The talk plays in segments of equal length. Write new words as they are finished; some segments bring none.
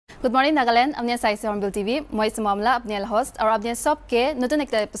Good morning, Nagaland. I'm Hornbilltv. Moi samamla apne host और apne सब के नतुन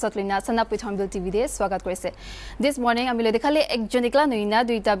एक episode लिना सनाप with Hornbilltv दे स्वागत करें. This morning हम लोग दिखाले एक जन निकला नुइना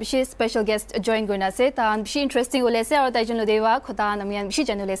दुईटा विशेष special guest join करना से तान विशेष interesting होले से और ताइजन लोग देवा खुदा नमियान विशेष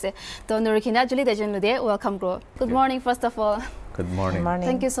जन लोग से तो नूरखिना जुली ताइजन लोग दे welcome करो. Good morning first of all. Good morning.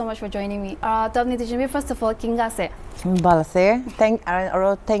 Thank you so much for joining me. तो अपने ताइजन में first of all किंगा से. Balase.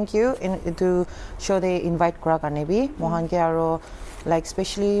 Thank you to show the invite kura karne bi. Mohan ke aro like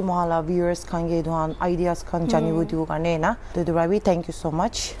especially mohala viewers kange duhan ideas kan jani video karne na. To the Ravi, thank you so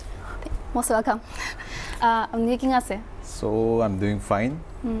much. Most welcome. Amne kinga se. So I'm doing fine.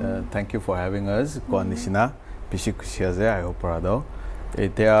 Thank you for having us. Konishina, Pishikushiaze, I hope Prado.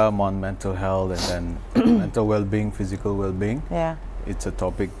 Etia on mental health and then mental well-being, physical well-being. Yeah. It's a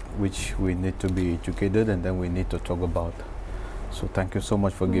topic which we need to be educated and then we need to talk about. So thank you so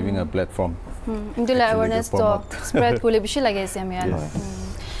much for giving a platform. Indula awareness to spread kule bishi lage se amiyan.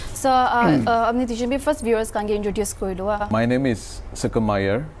 So apni teaching me first viewers can get introduced koi do. My name is Sukum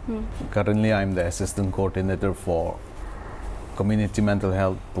Aier. Currently I'm the assistant coordinator for community mental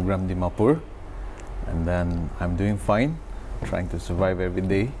health program Dimapur. And then I'm doing fine, trying to survive every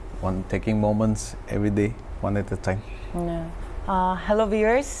day, taking moments every day, one at a time. Yeah. Hello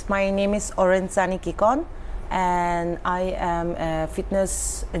viewers, my name is Orentsani Kikon and I am a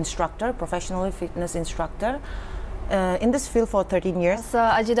fitness instructor, professional fitness instructor in this field for 13 years. So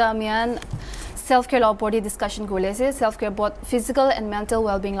ajida amiyan self-care law body discussion kule se self-care both physical and mental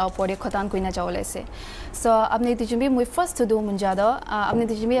well-being law body khotan koina jawle se. So apne tijumbi mui first to do munjado apne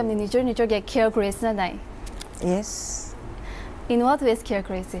tijumbi apne nature get care grace na nai. Yes. In what ways care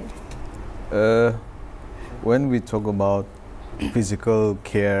grace? When we talk about physical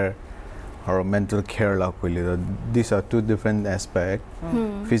care or mental care, these are two different aspects.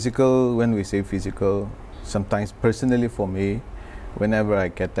 Physical, when we say physical, sometimes personally for me, whenever I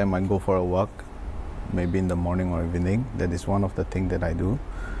get time, I go for a walk, maybe in the morning or evening. That is one of the things that I do.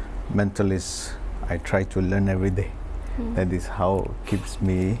 Mental is, I try to learn every day. That is how keeps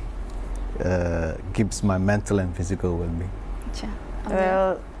me, keeps my mental and physical well-being.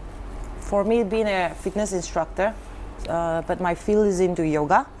 Well, for me, being a fitness instructor, but my field is into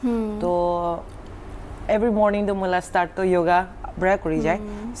yoga. So every morning the mula start to yoga break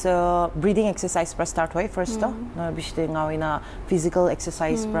so breathing exercise pra start hoy first to na bishte ngawina physical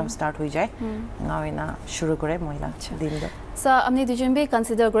exercise pra start hoy jay ngawina shuru kore moila din do. So amni dijumbi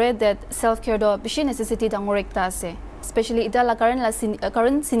consider great that self care do bishi necessity dangorek ta se. Especially ita la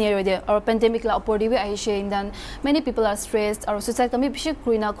current scenario de or pandemic la opportunity aishe in then many people are stressed or suicide kami bishi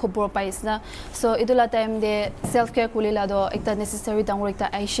kuina khobor pais na so idula time de self care kulila do ekta necessary dangor ekta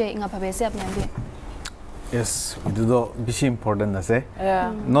aishe inga bhabe se apne andi. Yes, idu do bishi important ase.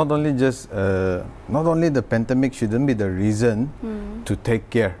 Not only just not only the pandemic shouldn't be the reason to take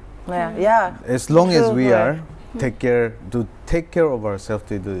care. Yeah. As long as we are take care of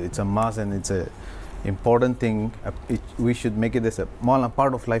ourselves, it's a must and it's a important thing. We should make it as a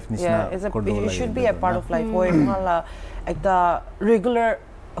part of life. Yeah, it should be a part of life. Ekta regular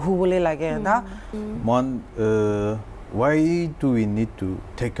hubole lage na. Why do we need to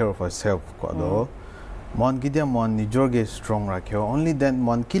take care of ourselves? Mon kidia mon nijorge strong rakhe. Only then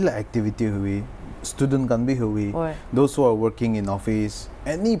mon kila activity hui. Student can be hui. Those who are working in office,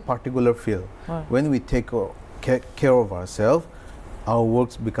 any particular field. When we take care of ourselves, our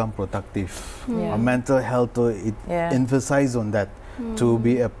works become productive. Our mental health, it emphasizes on that to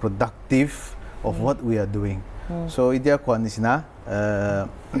be a productive of what we are doing. So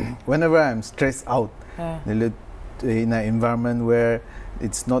whenever I'm stressed out in an environment where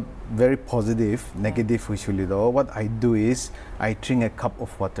it's not very positive, negative usually though, what I do is I drink a cup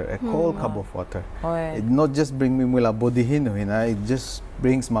of water, a cold cup of water. It not just bring me mula body it just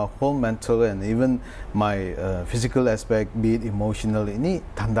brings my whole mental and even my physical aspect, be it emotional,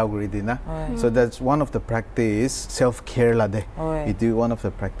 so that's one of the practice, self-care lade. It is one of the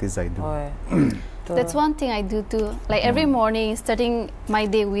practice I do. That's one thing I do too. Like every morning, starting my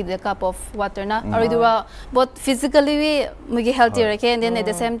day with a cup of water, na. Or do both physically we get healthier, and then at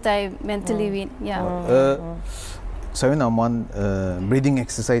the same time mentally we, So one breathing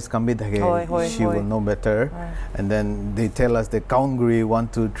exercise can be she will know better. And then they tell us the count gri 1,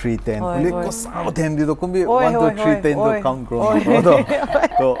 2, 3, 10. 1, 2, 3, 10 to count grow.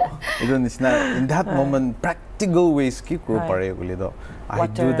 So in that moment, practical ways keep grow I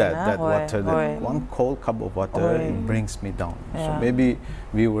do that water, that one cold cup of water, it brings me down. So maybe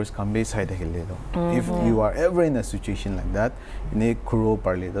viewers can be side if you are ever in a situation like that,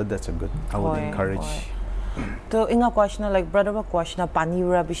 that's a good. I would encourage. So inga question like brother ba question pani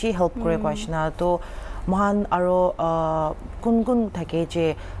ra bishi help kore question to mohan aro kun thake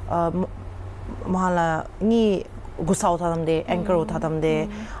je mohala ni gusa uthadam de anchor uthadam de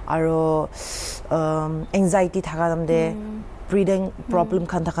aro anxiety thakadam de breathing problem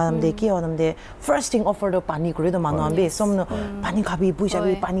khan thakadam de ki honam de first thing offer do pani kore do manu ambe somno pani khabi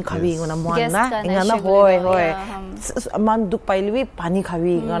pujabi pani khabi ngona mohan na ingana hoy man duk pailwi pani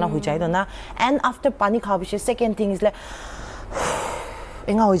khabi ngana hujai do na and after pani khabi second thing is like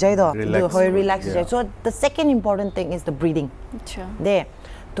inga hujai do relax so the second important thing is the breathing there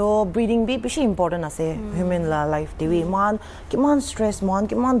to breathing be bishi important ase human life dewi man kiman stress man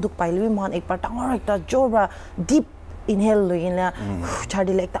kiman duk pailwi man ek par tangor ekta jora deep inhale loina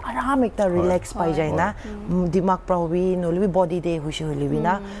chadi like aram ekta relax pai jai na dimag prawi nolwi body de hushi holibi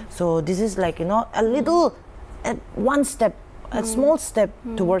na so this is like you know a little one step a small step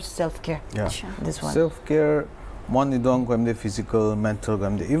towards self care this one self care mon idong ko amde physical mental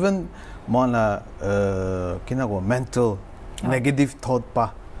ko amde even mona kinago mental negative thought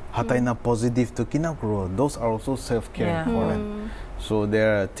pa hataina positive to kinagro those are also self care for them. So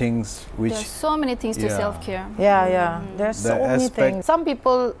there are things which there's so many things to self-care. There's so many things. Some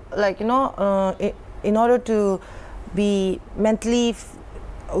people like you know in order to be mentally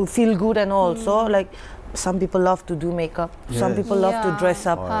feel good and also like some people love to do makeup, some people love to dress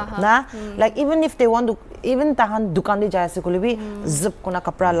up na like even if they want to even tahan dukan de jai se kolebi zip kona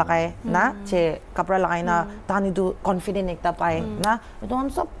kapra lagai na che kapra lagai na tahan do confident ekta pai na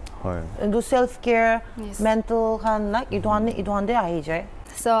don't stop do self care mental khan like idwan de ahi jai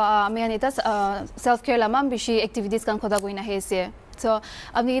so me anita self care lamam bishi activities kan khoda goina hese so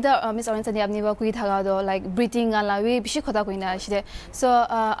apni ida miss Orentsani apni ba kui thaga do like breathing ala we bishi khoda goina shide so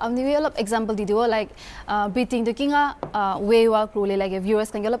apni we alop example di do like breathing to kinga way work rule like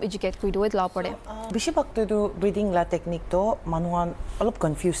viewers kan alop educate kui do it la pade bishi bakte do breathing la technique to manuan alop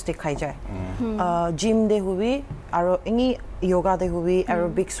confused te khai jai gym de hubi aro ingi yoga de hubi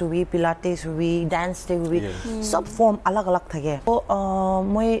aerobics hubi pilates hubi dance de hubi sub form alag alag thake to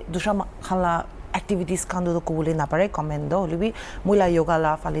moi dusra khala activities kan do ko bole na pare comment do libi mula yoga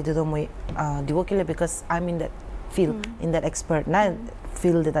la fali do moi dibo kile because I'm in that field in that expert na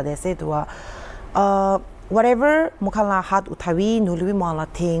field that they say to whatever mukhala hat uthawi nulbi mala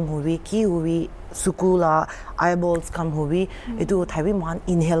thing hubi ki hubi sukula eyeballs kam hubi edu uthawi man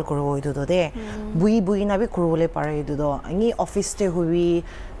inhale koro edu do de bui na bi korole pare edu do angi office te hubi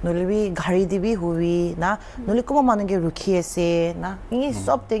nolbi gari dibi hubi na noli komo manage rukhi ase na ingi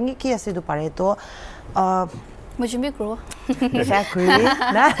sob tengi ki ase do pare to mujhme kro exactly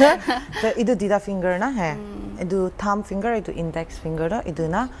na to idu dida finger na hai idu thumb finger idu index finger do idu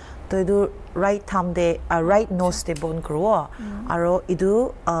na to idu right thumb de right nose te bon kro aro idu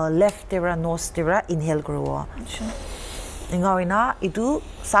left te nose te inhale kro ingawina idu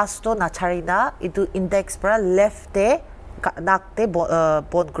sasto na charida idu index pra left te nakte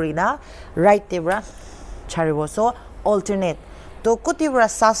bon grina right te charibo so alternate to kuti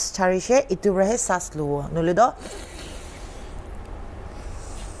sas charishe itu rahe sas luo nole do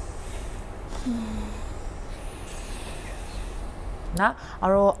na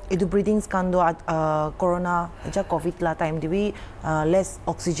aro idu breathing scan do corona ja covid la time dibi less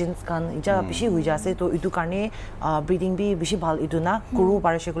oxygen scan ja bishi huja se to idu karne breathing bi bishi bhal idu na kuru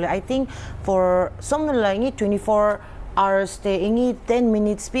parishe kole I think for some like 24 hours te ingi 10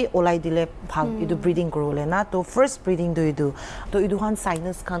 minutes bi olai dile bhal idu breathing korole na to first breathing do idu to idu han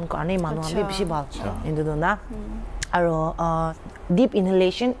sinus kan karne manu ambe bishi bhal indu do na aro deep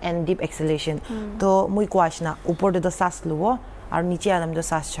inhalation and deep exhalation to mui kwashna upor de sas luo ar niche adam do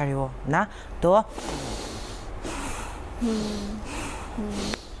sas charibo na to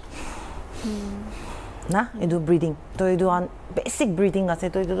na idu breathing to idu an basic breathing ase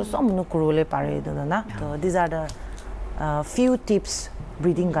to idu somnu kurole pare idu na to these are the few tips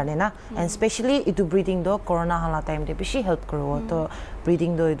breathing karne na and especially idu breathing do corona hala time de bishi help karo to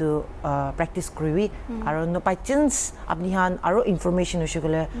breathing do idu practice kriwi aro no by chance apni han aro information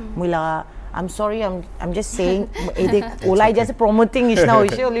ushigole muila I'm sorry I'm just saying ede olai just promoting is now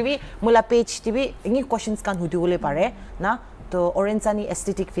issue livi mula page tv ingi questions kan hudule pare na to Orentsani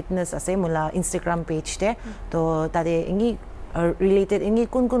aesthetic fitness ase mula Instagram page te to tade ingi related ingi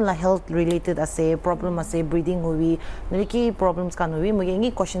kun la health related ase problem ase breathing hobi niki problems kan hobi muge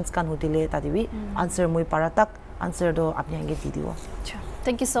ingi questions kan hudile tadibi answer moi paratak answer do apni ange didiwo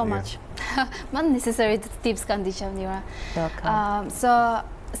thank you so much man necessary tips kan dicham niwa so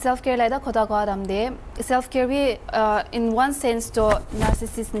self care like that khoda ko adam de self care we in one sense to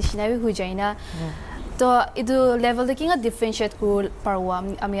narcissist nishinawi hu jaina to idu level the kinga differentiate ko parwa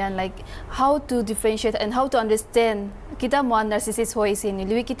I mean like how to differentiate and how to understand kita mon narcissist hoi se ni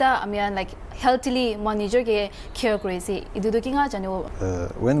lui kita amian like healthily mon nijor ke care crazy idu do kinga janu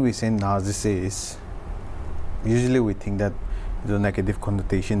when we say narcissist usually we think that the negative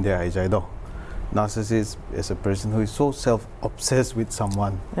connotation there is either narcissist is a person who is so self-obsessed with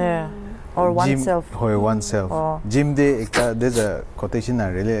someone or oneself or oneself gym de there's a quotation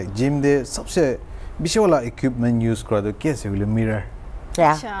really gym de sabse bishola equipment use kora do kaise will mirror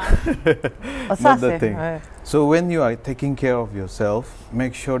not the thing. So when you are taking care of yourself,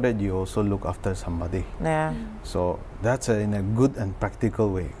 make sure that you also look after somebody. So that's in a good and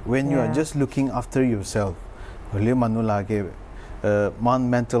practical way. When you are just looking after yourself,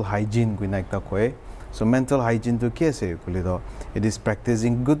 mental hygiene so mental hygiene to it is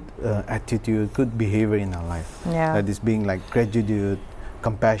practicing good attitude, good behavior in our life. That is being like gratitude,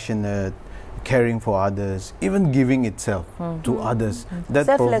 compassionate, caring for others, even giving itself to others. That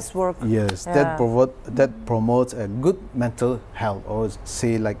selfless work. Yes, that promotes a good mental health, or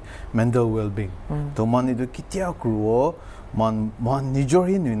say like mental well-being. To man idu kitia kruo man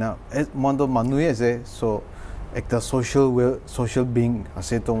nijori nuina man do manuye se so ekta social being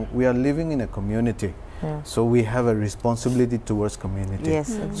ase to we are living in a community. So we have a responsibility towards community. Yes,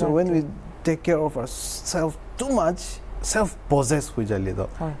 exactly. So when we take care of ourselves too much, self-possessed, we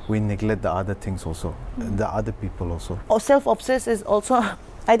neglect the other things also, the other people also. Or self-obsessed is also,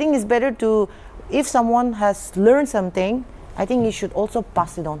 I think it's better to, if someone has learned something, I think you should also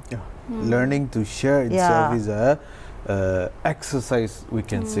pass it on. Learning to share itself is a exercise, we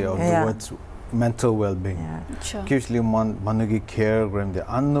can say, of the words mental well-being. Usually, manugi care,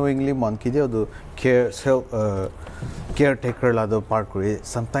 unknowingly, man do care caretaker lado part.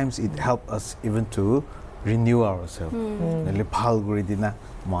 Sometimes it helps us even to renew ourselves.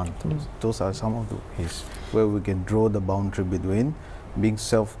 Those are some of the ways where we can draw the boundary between being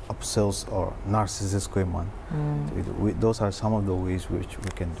self-obsessed or narcissist. Those are some of the ways which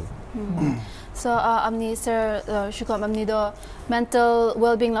we can do. So, amni sir Sukum amni do mental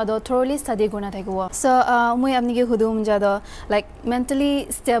well-being lado thoroughly study guna thaigo. So, mui amni ke hudum jado like mentally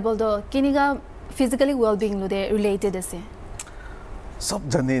stable do kiniga physically well-being lo de related ase.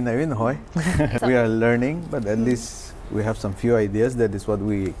 We are learning, but at least we have some few ideas. That is what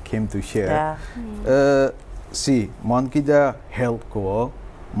we came to share. See, man kida health ko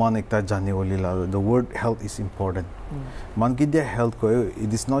man ekta jani wali la. The word health is important. Man kida health ko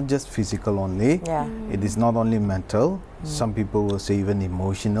it is not just physical only. It is not only mental. Some people will say even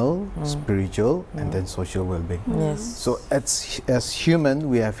emotional, spiritual, and then social well-being. So as human,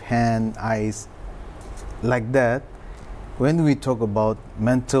 we have hand, eyes, like that. When we talk about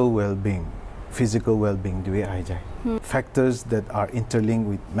mental well-being, physical well-being, factors that are interlinked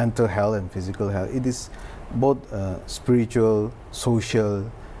with mental health and physical health, it is both spiritual, social,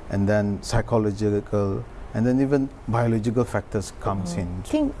 and then psychological, and then even biological factors comes in.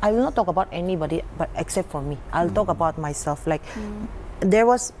 I will not talk about anybody, but except for me. I'll talk about myself. Like there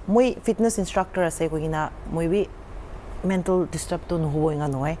was my fitness instructor say maybe mental disturb to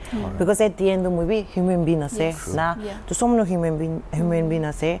because at the end of movie human being say na to some no human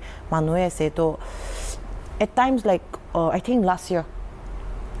being say manoe say to at times like I think last year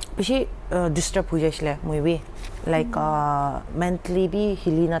she disturb hujashle movie like mentally be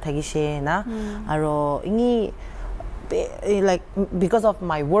hilina thagishe na aro ingi like because of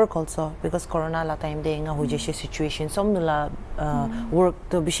my work also, because corona la time de nga hujashe situation some nula work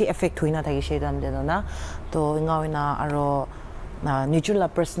to bishi affect huina thagishe dam de na to nga wina aro neutral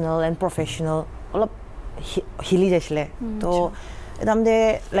personal and professional all hili jashle to dam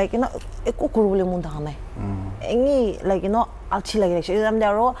de like eko kurule mun dhanai engi like alchi lagi rakhe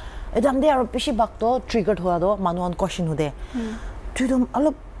dam de aro bishi bak to triggered hua do manuan question hude tudum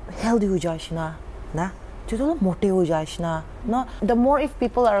alop healthy hu jashna na no, the more if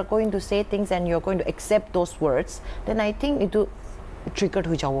people are going to say things and you're going to accept those words, then I think it will triggered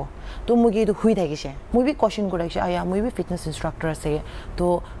hu jawo. To mugi to hui dagishe. Mugi question ko dagishe. Aya mugi fitness instructor say.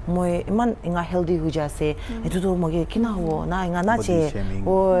 To moi iman inga healthy hu jase. Itu to mugi kina ho na inga na che.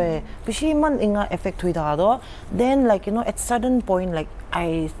 Oi, bishi iman inga effect hui da do. Then like at certain point like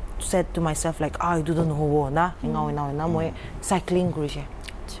I said to myself like I do not know na inga na moi cycling kurishe.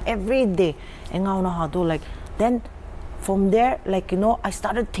 Every day like then from there like I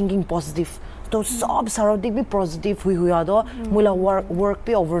started thinking positive so sob surrounding be positive hui do mula work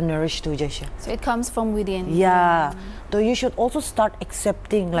be overnourished to jashe. So it comes from within. So you should also start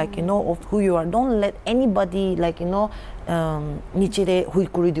accepting like of who you are. Don't let anybody like niche de hui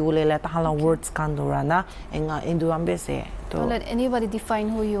kuri diule la tahala words kandura na enga induambe se Don't let anybody define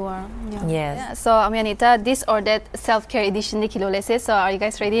who you are. Yes. Yeah. So Amianita, this or that self-care edition ni kilo lese. So are you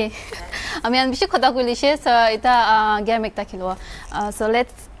guys ready? Amian bishi khota kulishe. So ita game ekta kilo. So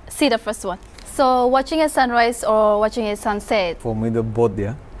let's see the first one. So watching a sunrise or watching a sunset? For me, the both,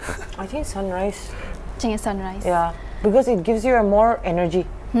 yeah. I think sunrise. Watching a sunrise. Yeah, because it gives you a more energy.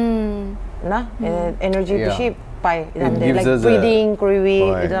 Energy bishi. It gives like us breathing,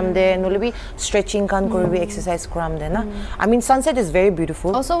 stretching, exercise. I mean, sunset is very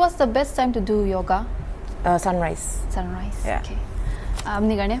beautiful. Also, what's the best time to do yoga? Sunrise. Sunrise. Yeah.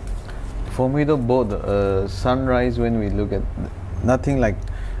 Okay. For me, the both sunrise when we look at nothing like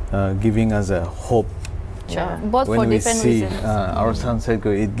giving us a hope. Sure. Both when for we different see reasons. Our sunset,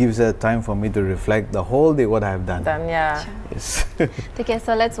 it gives a time for me to reflect the whole day what I have done. Yeah. Sure. Yes. Okay,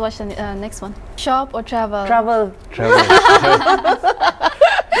 so let's watch the next one. Shop or travel? Travel.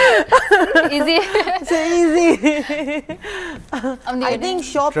 Easy. So easy. I think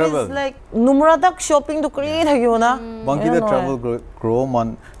shop travel. Is like numradak shopping to create na. Monkey the travel grow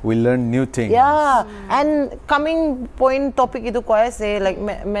man, we learn new things. Yeah, and coming point topic idu koya say like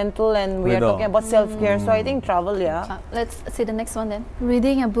mental and we are talking about self-care. So I think travel, yeah. Let's see the next one then.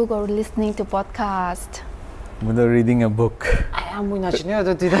 Reading a book or listening to podcast? Reading a book. I am not sure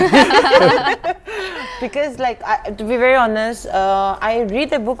to do that. Because like to be very honest, I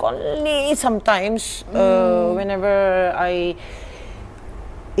read a book only sometimes whenever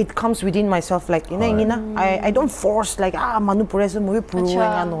it comes within myself, like I don't force like manu puresa movie puru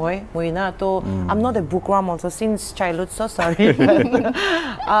nga noy moina to I'm not a bookworm also since childhood, so sorry.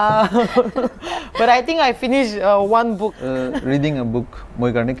 But I think I finished one book. Reading a book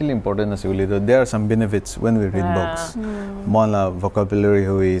moi karne ke liye important ase bole to there are some benefits when we read books. Mala vocabulary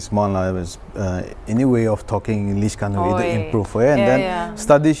hui, small any way of talking English can improve and then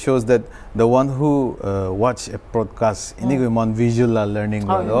studies shows that the one who watch a podcast any visual learning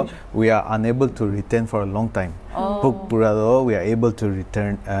we are unable to retain for a long time. Book purado we are able to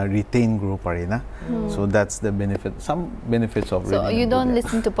retain group arena. So that's the benefit. Some benefits of reading. So you don't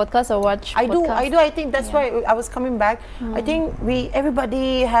listen to podcasts or watch? I do. I think that's why I was coming back. I think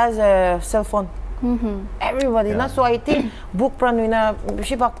everybody has a cell phone. Everybody. So I think book pranuina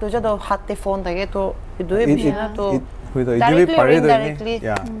bishi bakto jado hatte phone tage to idue bishi na to directly or indirectly.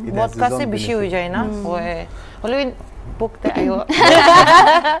 Podcast se bishi ho jay na. Hoy book te ayo.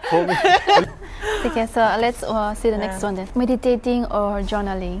 Okay, so let's see the next one then. Meditating or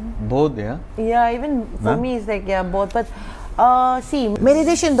journaling? Both, yeah. Yeah, even for me it's like both. But see,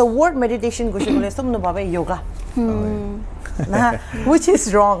 meditation. The word meditation yoga, which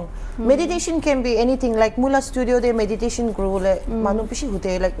is wrong. Meditation can be anything. Like mula studio de meditation guru manu pishi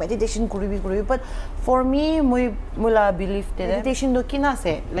hute like meditation guru. But for me, mula belief de meditation do kina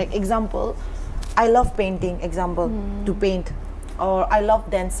se. Like example, I love painting. Example, to paint. Or I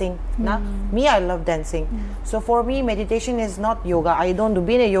love dancing. Me, I love dancing. So for me, meditation is not yoga. I don't do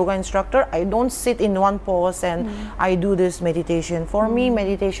being a yoga instructor. I don't sit in one pose and I do this meditation. For me,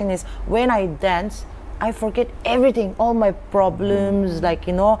 meditation is when I dance, I forget everything, all my problems, like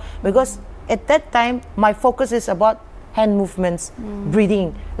because at that time my focus is about hand movements,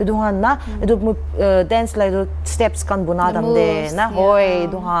 breathing. Dance like steps kan bunadam de na hoy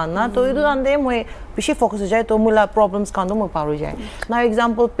duhana to idande moi bishi focus jay to mula problems kan do mo paru jay. Now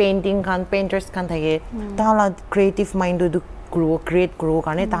example painting kan painters kan thage tala creative mind do create grow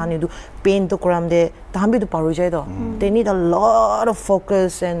karne tahani do paint to kuram de tahambi do paru jay do. They need a lot of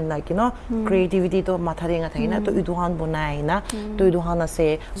focus and like creativity to matha denga thage na to iduhan bunai na to iduhana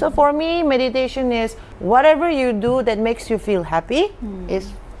say. So for me meditation is whatever you do that makes you feel happy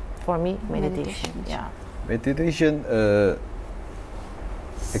is for me meditation. Yeah. Meditation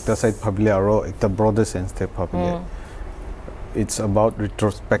ekta side bhabile aro ekta broader sense te bhabile. It's about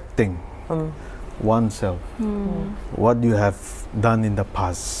retrospecting oneself, what you have done in the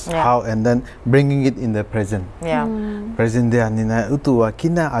past, how, and then bringing it in the present. Present de anina utuwa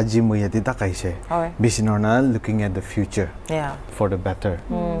kina ajimu yati takaise. Bisinorna looking at the future for the better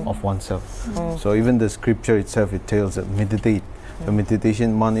of oneself. So even the scripture itself, it tells that meditate. So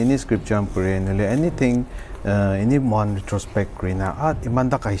meditation man any scripture anything any one retrospect krina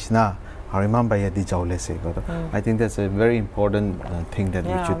imanda kaisna. I think that's a very important thing that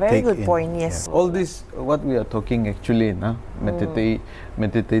we should take in. Very good point, yes. All this, what we are talking actually,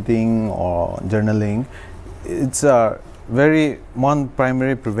 meditating or journaling, it's a very one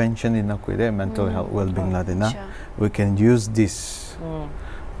primary prevention in mental health well-being. We can use this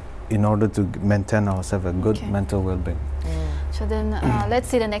in order to maintain ourselves a good mental well-being. So then, let's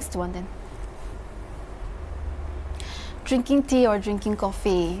see the next one then. Drinking tea or drinking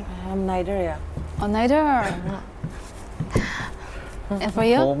coffee? I'm neither, Or neither? And for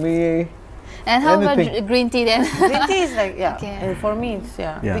you? For me, and how anything. about green tea then? Green tea is like, yeah. Okay. And for me, it's,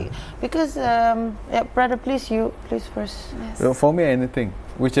 because, yeah, brother, please first. Yes. For me, anything.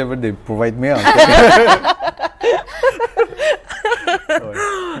 Whichever they provide me.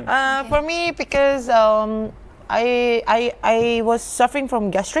 For me, because I was suffering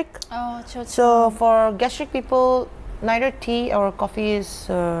from gastric. Oh, So for gastric people, neither tea or coffee is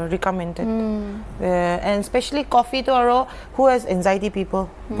recommended. And especially coffee to aro who has anxiety people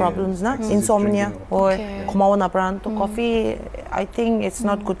problems, na insomnia or kumawa na pran. To coffee, I think it's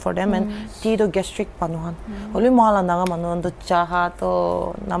not good for them. And tea to gastric panuhan. Only mahala naga manuhan to chaha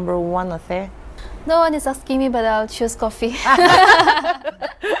to number one ase. No one is asking me, but I'll choose coffee.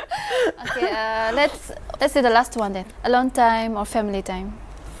 Okay, let's say the last one then. Alone time or family time?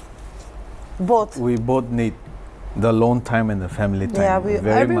 Both. We both need the alone time and the family time. Yeah,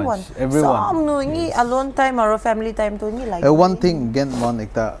 everyone. Some no yes. Alone time or family time to me like. One thing again, one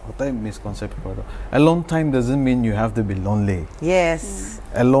misconception. Alone time doesn't mean you have to be lonely. Yes.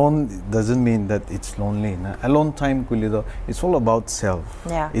 Alone doesn't mean that it's lonely. Na? Alone time kulido, it's all about self.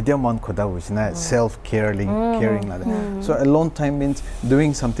 Yeah. Self-caring, caring. So alone time means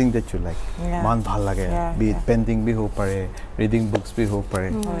doing something that you like. Man bhal lage. Be it painting bhi ho pare, reading books bhi ho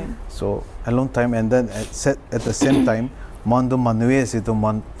pare. So alone time, and then at the same time, man do manuwe se to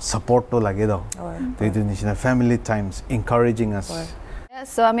man support to lage do. Family times encouraging us. Yeah,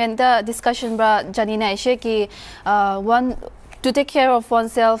 so I mean the discussion bra janina ishe ki one to take care of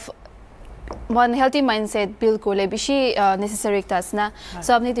oneself, one healthy mindset build ko le bishi necessary tas na.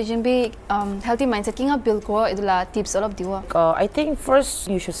 So apni tijin bi healthy mindset kinga build ko idula tips all of diwa. I think first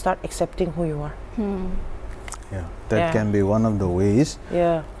you should start accepting who you are. Yeah, that can be one of the ways.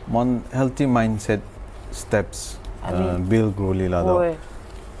 Yeah. One healthy mindset steps build grow lila.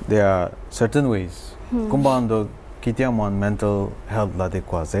 There are certain ways. Kumbando kitia mon mental health la de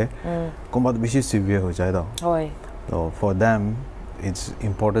kwase. Kumbad bishi severe ho jai da. So for them, it's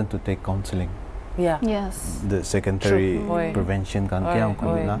important to take counseling. Yeah. Yes. The secondary prevention kan kya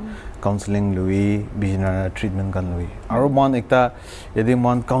kulina counseling lui visionary treatment kan lui. Aro mon ekta yadi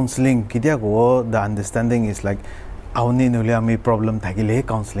mon counseling kitia go the understanding is like auni nule ami problem thakile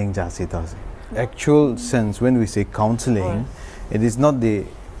counseling jasi ta. Actual sense when we say counseling, it is not the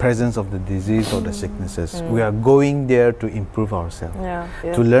presence of the disease or the sicknesses. We are going there to improve ourselves,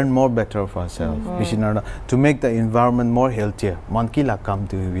 to learn more better of ourselves, to make the environment more healthier. Man ki la kam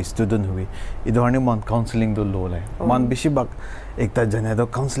to we student hui. Idorne man counseling do low lai. Man bishi bak ekta jane do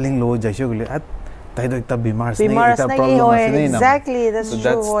counseling low jaisho gule at tai do ekta bimar se nahi ekta problem ase nahi na. Exactly, that's so true.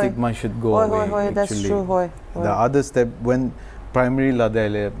 That stigma should go away. That's true. The other step when primary la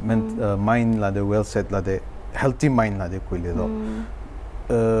de mind la de well set la de healthy mind la de kuile do.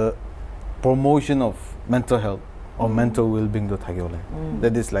 Promotion of mental health or mental well-being to thakole.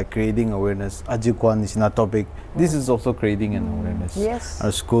 That is like creating awareness. Ajikwan is not topic. This is also creating an awareness. Yes.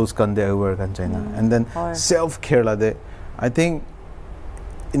 Our schools can they aware kan China. And then self-care la de. I think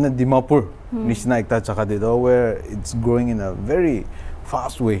in the Dimapur, Nishna ekta chaka de do where it's growing in a very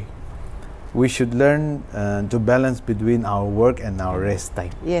fast way. We should learn to balance between our work and our rest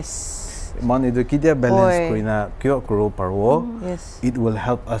time. Yes. Man ido kidia balance kuina kyo kuro parwo. Yes. It will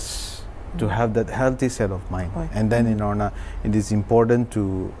help us to have that healthy set of mind. And then in order, it is important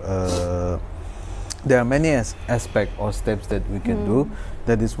to there are many aspects or steps that we can do.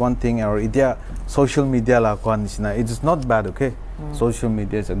 That is one thing. Our idea social media la it is not bad, okay? Social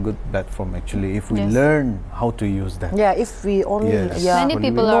media is a good platform actually if we learn how to use that. Yeah, if we only many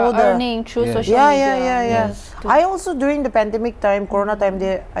people are earning through social media. Yes. I also during the pandemic time, Corona time,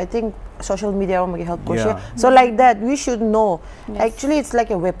 I think social media help so like that we should know actually it's like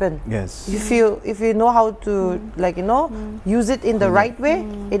a weapon. Yes. If you know how to like use it in the right way,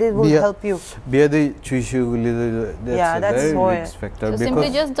 it will help you. That's a very big factor. So simply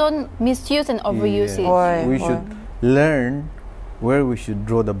just don't misuse and overuse it. We should learn where we should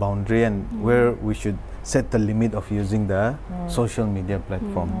draw the boundary and where we should set the limit of using the social media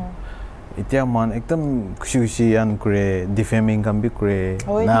platform. Itia man ekdam khushi an kure defaming can be kure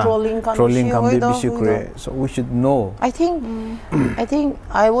trolling can be bishi kure, so we should know. I think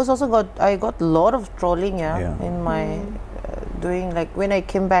I got a lot of trolling in my doing like when I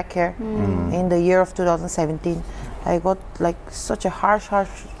came back here in the year of 2017. I got like such a harsh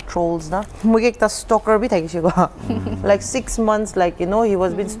trolls na. Muge ekta stalker bhi thakishigo. Like 6 months, like he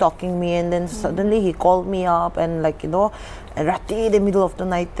was been stalking me, and then suddenly he called me up and like rati in the middle of the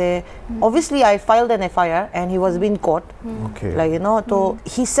night there. Obviously I filed an FIR and he was being caught. Okay. Like so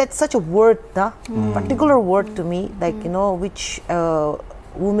he said such a word na, particular word to me, like which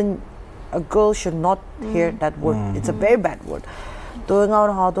woman a girl should not hear that word. It's a very bad word. To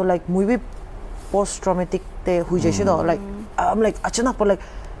ngaw how to like movie post traumatic te hui jai do like I'm like achana but like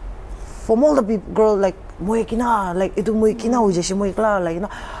from all the people girl like moikina like itu moikina hui jai moikla like you know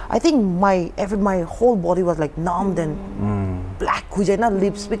I think my whole body was like numbed and black hui jai na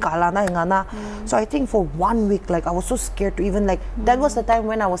lips bhi kala na ngana. So I think for 1 week like I was so scared to even like that was the time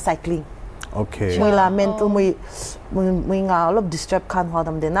when I was cycling. Okay. Moila mental moi nga a lot disturbed khan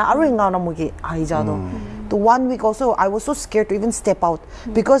hodam de na aru nga na mugi ai ja do. To 1 week also I was so scared to even step out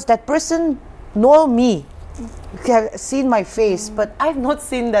because that person know me, have seen my face, but I've not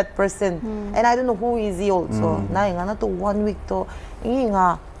seen that person, and I don't know who is he also. Na nga na to 1 week to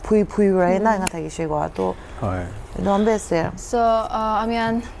nga pui right na nga thagi shego to. So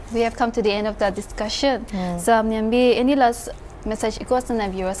Amian, we have come to the end of the discussion. So Amian bi any last message equals to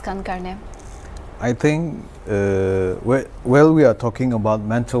viewers kan karne? I think while we are talking about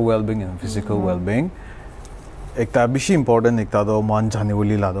mental well-being and physical well-being, ekta bishi important ekta do man jane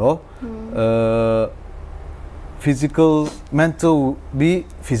boli la do physical mental be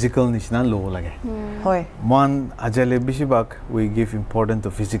physical nishna lo lage hoy man ajale bishi bak we give important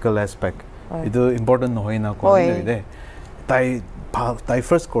to physical aspect ido important no hoina ko de tai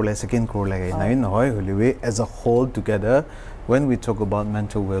first core second core lage na in hoy holiwe as a whole together when we talk about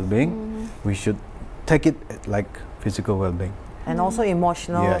mental well-being we should take it like physical well-being and also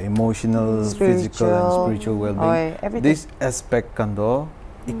emotional, emotional, physical, and spiritual well-being. This aspect kando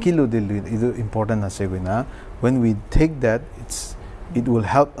ikilo dilu idu important aseguna. When we take that, it will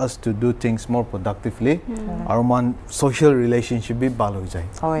help us to do things more productively. Our man social relationship be balo jai.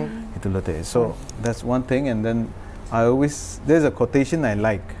 Itulote. So that's one thing. And then there's a quotation I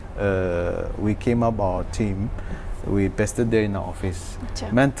like. We came up our team. We pasted there in our office.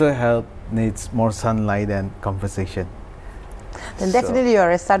 Mental health needs more sunlight and conversation. Then definitely you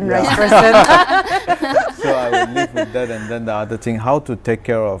are a sunrise person. So I will leave with that, and then the other thing, how to take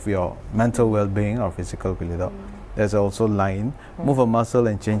care of your mental well-being or physical well-being. There's also line, move a muscle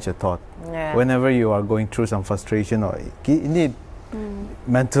and change a thought. Whenever you are going through some frustration or you need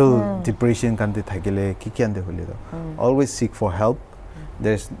mental depression, always seek for help.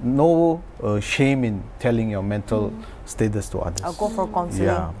 There's no shame in telling your mental status to others. I'll go for counseling.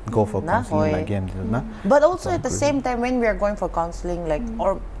 Yeah, go for counseling again. But also at the same time, when we are going for counseling, like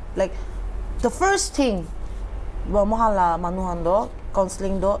or like the first thing, mahala manuhando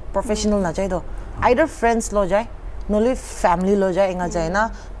counseling do professional na jai do. Either friends lo jai, no family lo jai inga jai na.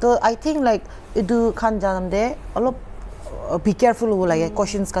 So I think like idu khan janam de, alop be careful ho lage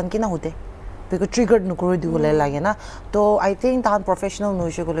questions kan kina hote. Because triggered nukuru di hule lage na. So I think tahan professional no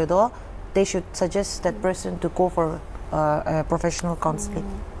ishe gule do, they should suggest that person to go for professional counseling.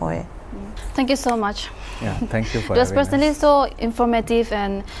 Thank you so much. Yeah, thank you for it was personally so informative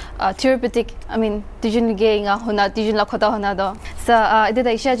and therapeutic. I mean, dijun ge nga hona dijun la khota hona do. So ide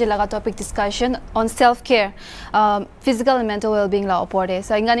da isha jela topic discussion on self-care, physical and mental well-being la oporde.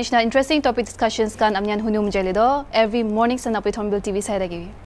 So inga nishna interesting topic discussions kan amyan hunum jele do every morning sa napit Hornbilltv side agi.